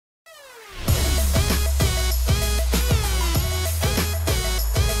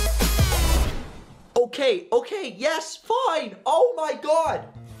Okay, yes, fine. Oh my god.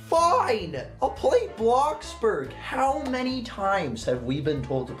 Fine. I'll play Bloxburg. How many times have we been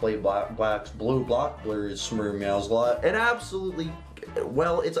told to play Blue Bloxburg is Meows a lot? And absolutely,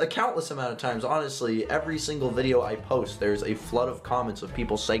 well, it's a countless amount of times. Honestly, every single video I post, there's a flood of comments of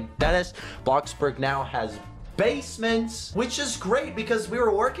people saying, Dennis, Bloxburg now has basements, which is great because we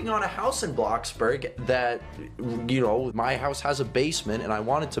were working on a house in Bloxburg that, you know, my house has a basement and I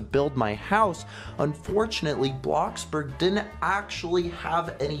wanted to build my house. Unfortunately, Bloxburg didn't actually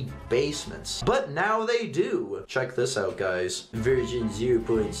have any basements, but now they do. Check this out, guys. Version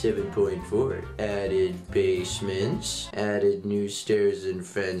 0.7.4 added basements, added new stairs and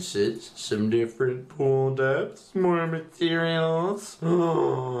fences, some different pool depths, more materials.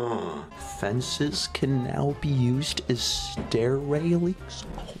 Fences can now be used as stair railings.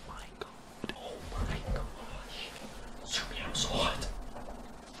 Oh my god. Oh my gosh. Surreal's hot.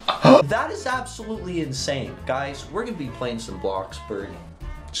 That is absolutely insane. Guys, we're gonna be playing some Bloxburg.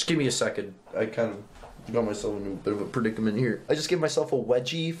 Just give me a second. I kind of got myself in a bit of a predicament here. I just gave myself a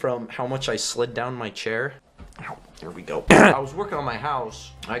wedgie from how much I slid down my chair. Ow, there we go. I was working on my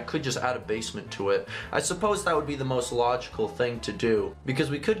house. I could just add a basement to it. I suppose that would be the most logical thing to do, because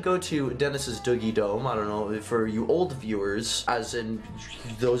we could go to Dennis's Doogie Dome. I don't know, for you old viewers, as in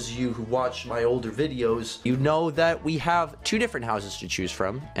those of you who watch my older videos, you know that we have two different houses to choose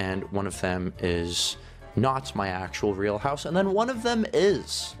from, and one of them is not my actual real house, and then one of them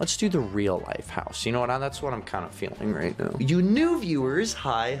is. Let's do the real life house. You know what? That's what I'm kind of feeling right now. You new viewers,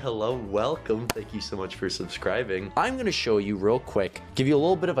 hi, hello, welcome. Thank you so much for subscribing. I'm gonna show you real quick, give you a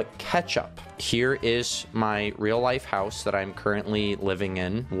little bit of a catch up. Here is my real life house that I'm currently living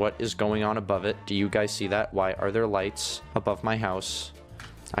in. What is going on above it? Do you guys see that? Why are there lights above my house?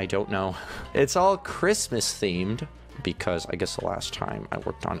 I don't know. It's all Christmas themed, because I guess the last time I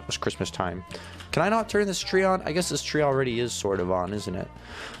worked on it was Christmas time. Can I not turn this tree on? I guess this tree already is sort of on, isn't it?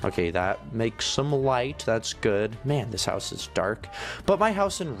 Okay, that makes some light. That's good. Man, this house is dark. But my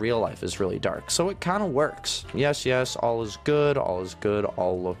house in real life is really dark, so it kind of works. Yes, yes, all is good. All is good.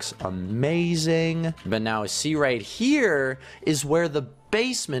 All looks amazing. But now see right here is where the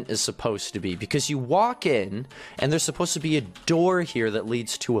basement is supposed to be, because you walk in and there's supposed to be a door here that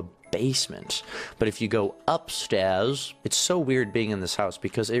leads to a basement. But if you go upstairs, it's so weird being in this house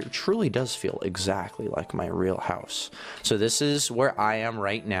because it truly does feel exactly like my real house. So this is where I am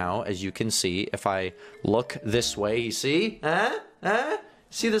right now. As you can see, if I look this way, you see?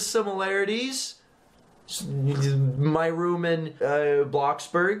 See the similarities? My room in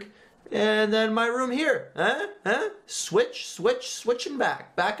Bloxburg, and then my room here. Switching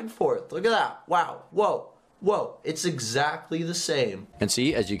back and forth. Look at that. Wow. Whoa, it's exactly the same. And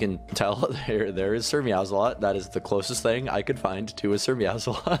see, as you can tell, there is Sir Meowsalot. That is the closest thing I could find to a Sir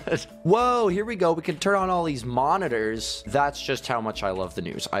Meowsalot. Whoa, here we go. We can turn on all these monitors. That's just how much I love the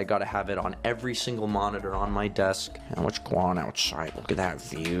news. I gotta have it on every single monitor on my desk. And what's going on outside? Look at that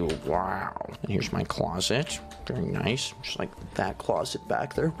view. Wow. And here's my closet. Very nice. Just like that closet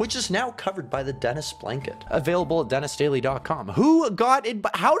back there, which is now covered by the Denis blanket. Available at DenisDaily.com. Who got in?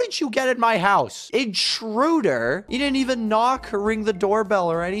 How did you get in my house? Intruder. You didn't even knock or ring the doorbell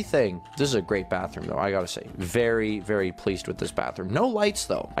or anything. This is a great bathroom, though, I gotta say. Very, very pleased with this bathroom. No lights,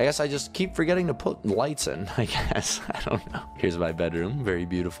 though. I guess I just keep forgetting to put lights in, I guess. I don't know. Here's my bedroom. Very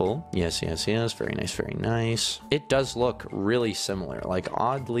beautiful. Yes, yes, yes. Very nice, very nice. It does look really similar, like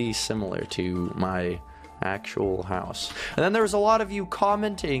oddly similar to my actual house. And then there was a lot of you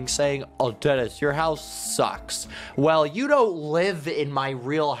commenting saying, oh, Dennis, your house sucks. Well, you don't live in my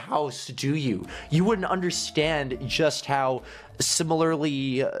real house, do you? You wouldn't understand just how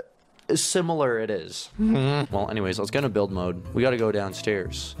similarly similar it is. Well, anyways, let's get into build mode. We gotta go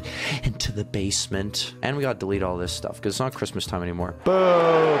downstairs into the basement, and we gotta delete all this stuff because it's not Christmas time anymore.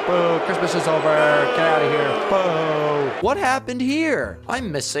 Boo, Christmas is over. Get out of here. Boo. What happened here?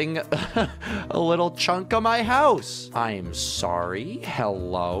 I'm missing a little chunk of my house. I'm sorry.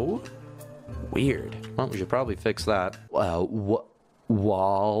 Hello. Weird. Well, we should probably fix that.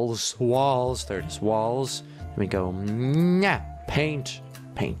 Walls. There it is. Walls. Here we go. Paint.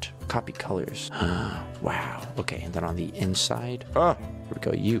 Copy colors. Wow. Okay, and then on the inside. Oh, here we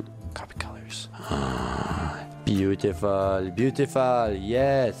go. You. Copy colors. Beautiful.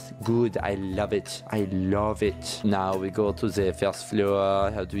 Yes. Good. I love it. Now we go to the first floor.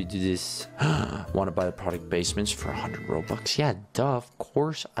 How do we do this? Want to buy the product basements for 100 Robux? Yeah, duh. Of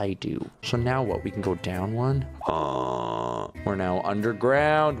course I do. So now what? We can go down one. We're now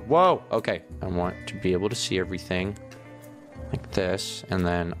underground. Whoa. Okay. I want to be able to see everything like this, and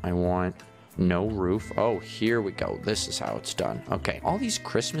then I want No roof. Oh, here we go. This is how it's done. Okay. All these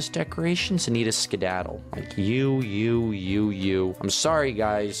Christmas decorations need a skedaddle. Like you. I'm sorry,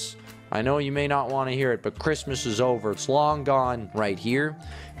 guys. I know you may not want to hear it, but Christmas is over. It's long gone. Right here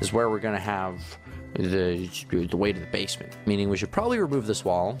is where we're going to have the way to the basement. Meaning we should probably remove this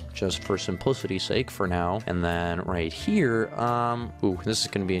wall, just for simplicity's sake for now. And then right here, ooh, this is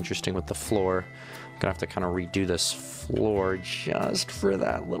going to be interesting with the floor. Gonna have to kind of redo this floor just for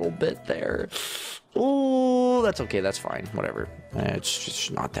that little bit there. Oh, that's okay. That's fine. Whatever. It's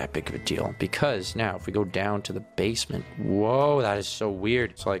just not that big of a deal. Because now if we go down to the basement, whoa, that is so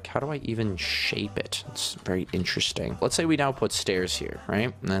weird. It's like, how do I even shape it? It's very interesting. Let's say we now put stairs here,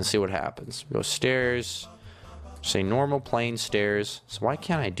 right? And then see what happens. We go stairs. Say normal plain stairs. So why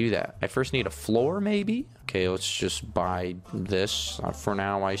can't I do that? I first need a floor, maybe? Okay, let's just buy this for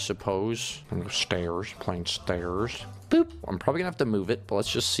now, I suppose. Stairs, plain stairs. Boop. I'm probably gonna have to move it, but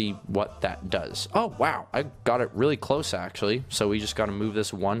let's just see what that does. Oh, wow. I got it really close, actually. So we just gotta move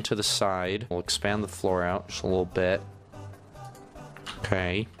this one to the side. We'll expand the floor out just a little bit.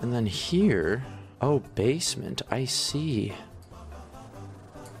 Okay. And then here. Oh, basement. I see.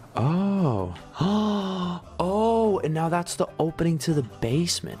 Oh. Oh, and now that's the opening to the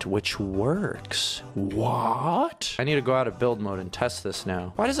basement, which works. What? I need to go out of build mode and test this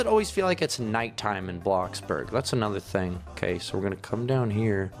now. Why does it always feel like it's nighttime in Bloxburg? That's another thing. Okay, so we're gonna come down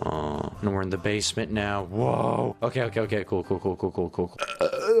here. Oh, and we're in the basement now. Whoa. Okay, cool.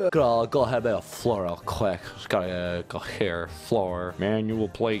 Go ahead and floor real quick. Just gotta go here. Floor. Manual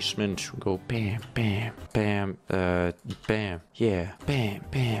placement. Go bam, bam, bam, bam. Yeah. Bam,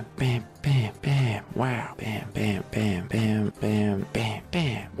 bam, bam, bam, bam. Wow. Bam, bam, bam, bam, bam, bam,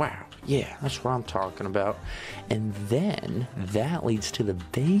 bam. Wow. Yeah, that's what I'm talking about. And then that leads to the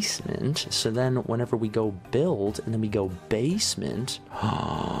basement. So then whenever we go build and then we go basement.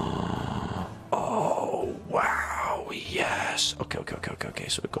 Oh, wow. Yes. Okay.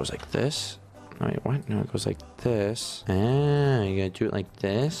 So it goes like this. Wait, what? No, it goes like this. Ah, you gotta do it like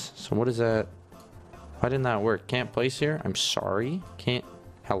this. So what is that? Why didn't that work? Can't place here? I'm sorry. Can't.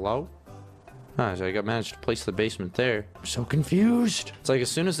 Hello? Ah, so I managed to place the basement there. I'm so confused. It's like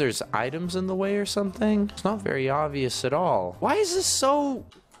as soon as there's items in the way or something, it's not very obvious at all. Why is this so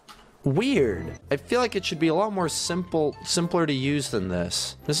weird? I feel like it should be a lot more simpler to use than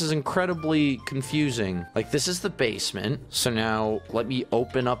this. This is incredibly confusing. Like, this is the basement. So now let me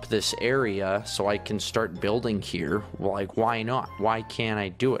open up this area so I can start building here. Well, like, why not? Why can't I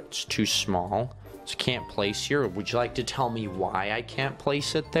do it? It's too small. So can't place here. Would you like to tell me why I can't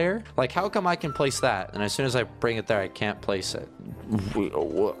place it there? Like, how come I can place that, and as soon as I bring it there, I can't place it?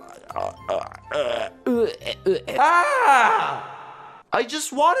 Ah! I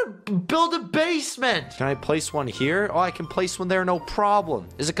just want to build a basement. Can I place one here? Oh, I can place one there, no problem.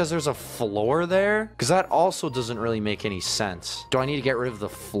 Is it because there's a floor there? Because that also doesn't really make any sense. Do I need to get rid of the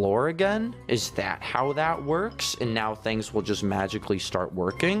floor again? Is that how that works? And now things will just magically start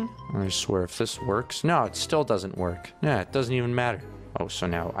working? I swear if this works. No, it still doesn't work. Yeah, it doesn't even matter. Oh, so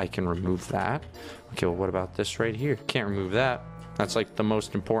now I can remove that. Okay, well, what about this right here? Can't remove that. That's like the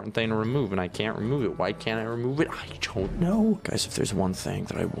most important thing to remove, and I can't remove it. Why can't I remove it? I don't know. Guys, if there's one thing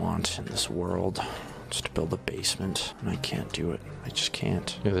that I want in this world, it's to build a basement, and I can't do it. I just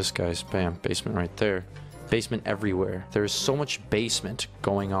can't. Look at this, guys. Bam, basement right there. Basement everywhere. There's so much basement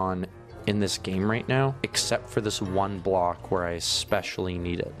going on in this game right now, except for this one block where I especially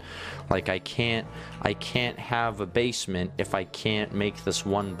need it. Like, I can't have a basement if I can't make this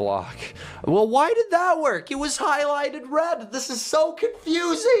one block. Well, why did that work? It was highlighted red. This is so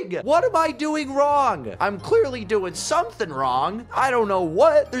confusing. What am I doing wrong? I'm clearly doing something wrong. I don't know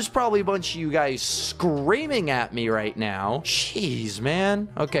what. There's probably a bunch of you guys screaming at me right now. Jeez, man.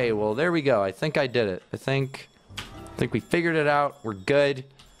 Okay, well, there we go. I think I did it. I think we figured it out. We're good.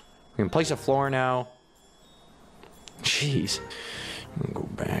 We can place a floor now. Jeez. Go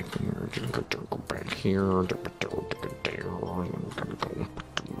back here.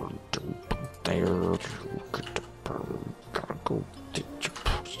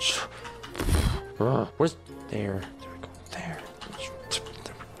 Where's there? There we go. There.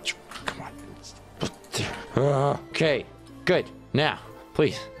 Come on. Okay. Good. Now,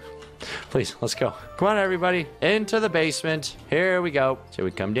 please, let's go. Come on, everybody. Into the basement. Here we go. So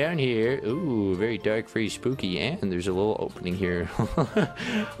we come down here. Ooh, very dark, very spooky. And there's a little opening here. A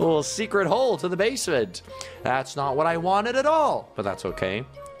little secret hole to the basement. That's not what I wanted at all. But that's okay.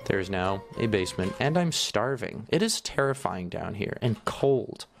 There's now a basement, and I'm starving. It is terrifying down here and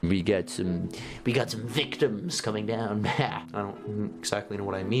cold. We got some victims coming down. I don't exactly know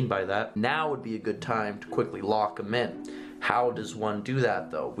what I mean by that. Now would be a good time to quickly lock them in. How does one do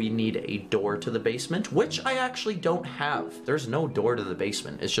that though? We need a door to the basement, which I actually don't have. There's no door to the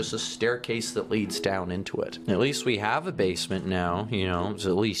basement. It's just a staircase that leads down into it. At least we have a basement now, you know, it's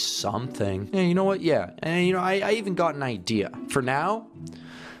at least something. And you know what? Yeah, and you know, I even got an idea. For now,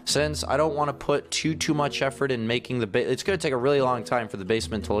 since I don't want to put too much effort in making the it's going to take a really long time for the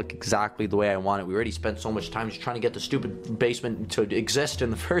basement to look exactly the way I want it. We already spent so much time just trying to get the stupid basement to exist in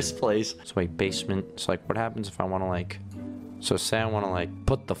the first place. So wait, basement, so like what happens if I want to like, so say I want to like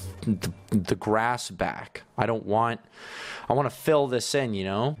put the grass back. I want to fill this in, you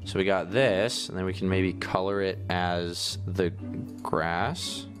know? So we got this, and then we can maybe color it as the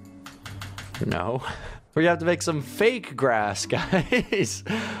grass. No. We have to make some fake grass, guys.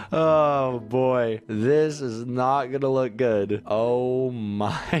 Oh boy, this is not gonna look good. Oh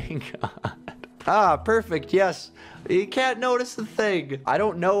my god. Ah, perfect, yes. You can't notice the thing. I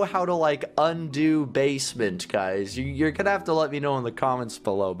don't know how to like undo basement, guys. You're gonna have to let me know in the comments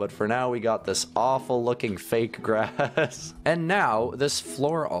below, but for now we got this awful looking fake grass. And now this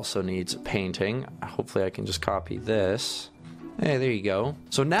floor also needs painting. Hopefully I can just copy this. Hey, there you go.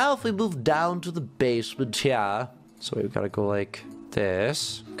 So now if we move down to the basement here, so we've got to go like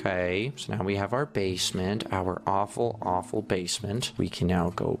this. Okay, so now we have our basement, our awful basement. We can now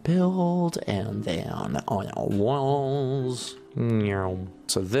go build, and then on our walls.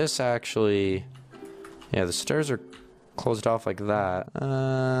 So this actually, yeah, the stairs are closed off like that.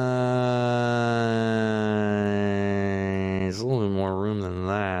 There's a little bit more room than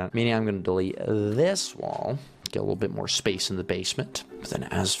that. Meaning I'm going to delete this wall. Get a little bit more space in the basement. But then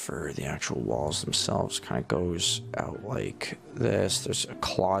as for the actual walls themselves, kind of goes out like this. There's a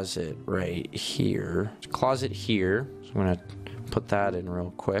closet right here. There's a closet here. So I'm gonna put that in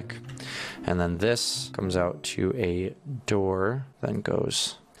real quick. And then this comes out to a door, then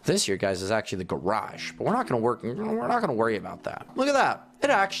goes. This here, guys, is actually the garage, but we're not gonna worry about that. Look at that.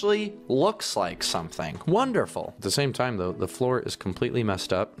 It actually looks like something. Wonderful. At the same time though, the floor is completely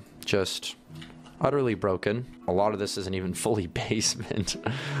messed up. Just utterly broken. A lot of this isn't even fully basement.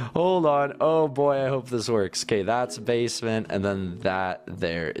 Hold on. Oh boy, I hope this works. Okay, that's basement, and then that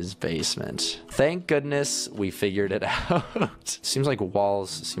there is basement. Thank goodness we figured it out. Seems like walls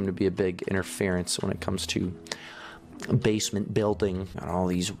seem to be a big interference when it comes to basement building. Got all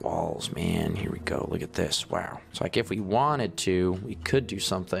these walls, man. Here we go. Look at this. Wow. So like if we wanted to, we could do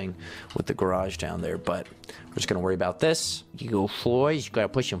something with the garage down there, but we're just gonna worry about this. You go floors. You gotta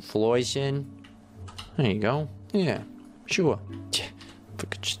put some floors in. There you go. Yeah, sure.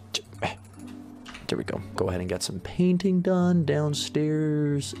 There we go. Go ahead and get some painting done.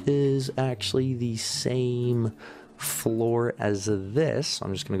 Downstairs is actually the same floor as this.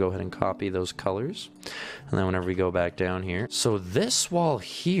 I'm just going to go ahead and copy those colors. And then whenever we go back down here. So this wall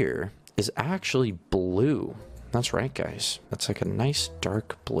here is actually blue. That's right, guys. That's like a nice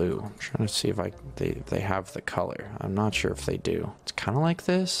dark blue. I'm trying to see if they have the color. I'm not sure if they do. It's kind of like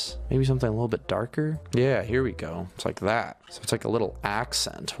this. Maybe something a little bit darker. Yeah, here we go. It's like that. So it's like a little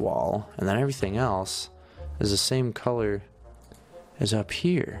accent wall. And then everything else is the same color as up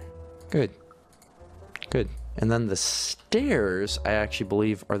here. Good. Good. And then the stairs, I actually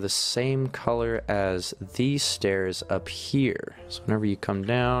believe, are the same color as these stairs up here. So whenever you come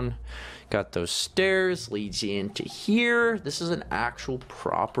down, got those stairs, leads you into here. This is an actual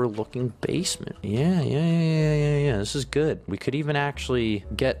proper looking basement. Yeah. This is good. We could even actually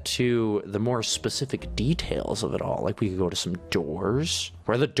get to the more specific details of it all. Like we could go to some doors.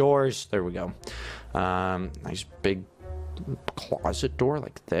 Where are the doors? There we go. Nice big closet door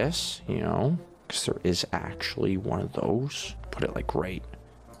like this, you know. Because there is actually one of those. Put it like right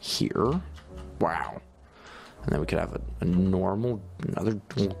here. Wow. And then we could have another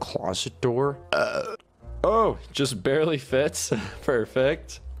little closet door. Oh, just barely fits.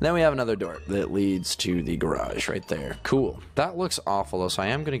 Perfect. Then we have another door that leads to the garage right there. Cool. That looks awful though, so I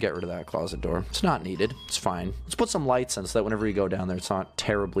am going to get rid of that closet door. It's not needed. It's fine. Let's put some lights in so that whenever you go down there, it's not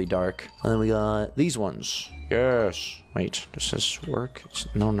terribly dark. And then we got these ones. Yes. Wait, does this work?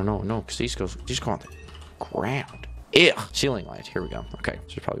 No, because these go on the ground. Ew. Ceiling light. Here we go. Okay, so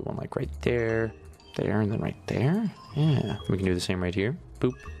there's probably one like right there, and then right there. Yeah. We can do the same right here.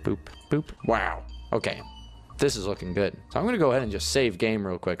 Boop, boop, boop. Wow. Okay. This is looking good. So I'm going to go ahead and just save game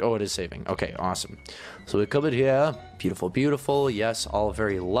real quick. Oh, it is saving. Okay, awesome. So we come in here. Beautiful, beautiful. Yes, all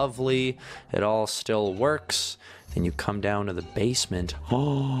very lovely. It all still works. Then you come down to the basement.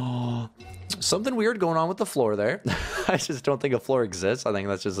 Oh, something weird going on with the floor there. I just don't think a floor exists. I think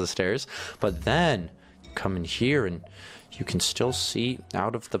that's just the stairs. But then you come in here and you can still see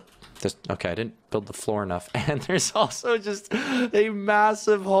out of the Okay, I didn't build the floor enough. And there's also just a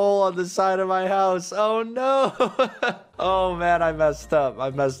massive hole on the side of my house. Oh no. Oh man, I messed up. I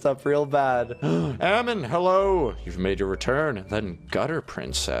messed up real bad. Ammon, hello. You've made your return. Then Gutter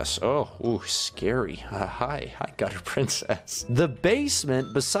Princess. Oh, ooh, scary. Hi, Gutter Princess. The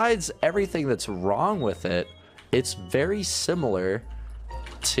basement, besides everything that's wrong with it, it's very similar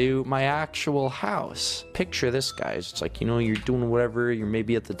to my actual house. Picture this, guys. It's like, you know, you're doing whatever, you're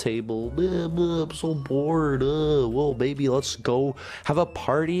maybe at the table, I'm so bored, well, baby, let's go have a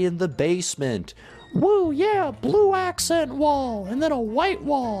party in the basement. Woo, yeah, blue accent wall, and then a white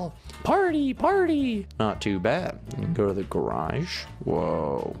wall. Party, party. Not too bad. You can go to the garage.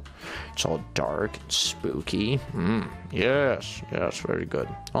 Whoa, it's all dark and spooky. Yes, very good.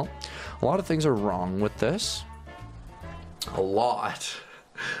 Well, a lot of things are wrong with this. A lot.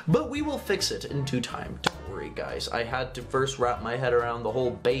 But we will fix it in due time. Don't worry, guys. I had to first wrap my head around the whole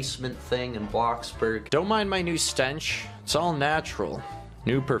basement thing in Bloxburg. Don't mind my new stench. It's all natural.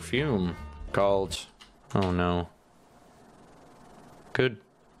 New perfume called, oh no, good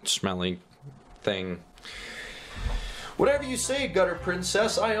smelling thing. Whatever you say, Gutter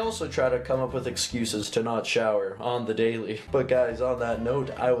Princess. I also try to come up with excuses to not shower on the daily. But guys, on that note,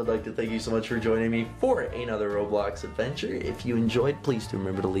 I would like to thank you so much for joining me for another Roblox adventure. If you enjoyed, please do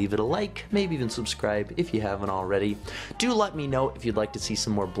remember to leave it a like, maybe even subscribe if you haven't already. Do let me know if you'd like to see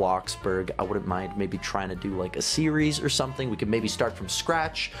some more Bloxburg. I wouldn't mind maybe trying to do like a series or something. We could maybe start from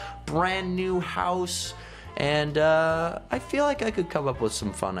scratch, brand new house. And I feel like I could come up with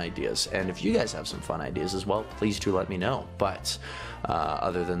some fun ideas. And if you guys have some fun ideas as well, please do let me know. But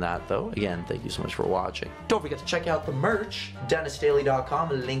other than that, though, again, thank you so much for watching. Don't forget to check out the merch,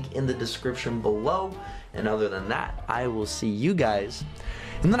 DenisDaily.com, link in the description below. And other than that, I will see you guys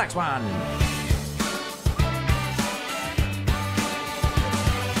in the next one.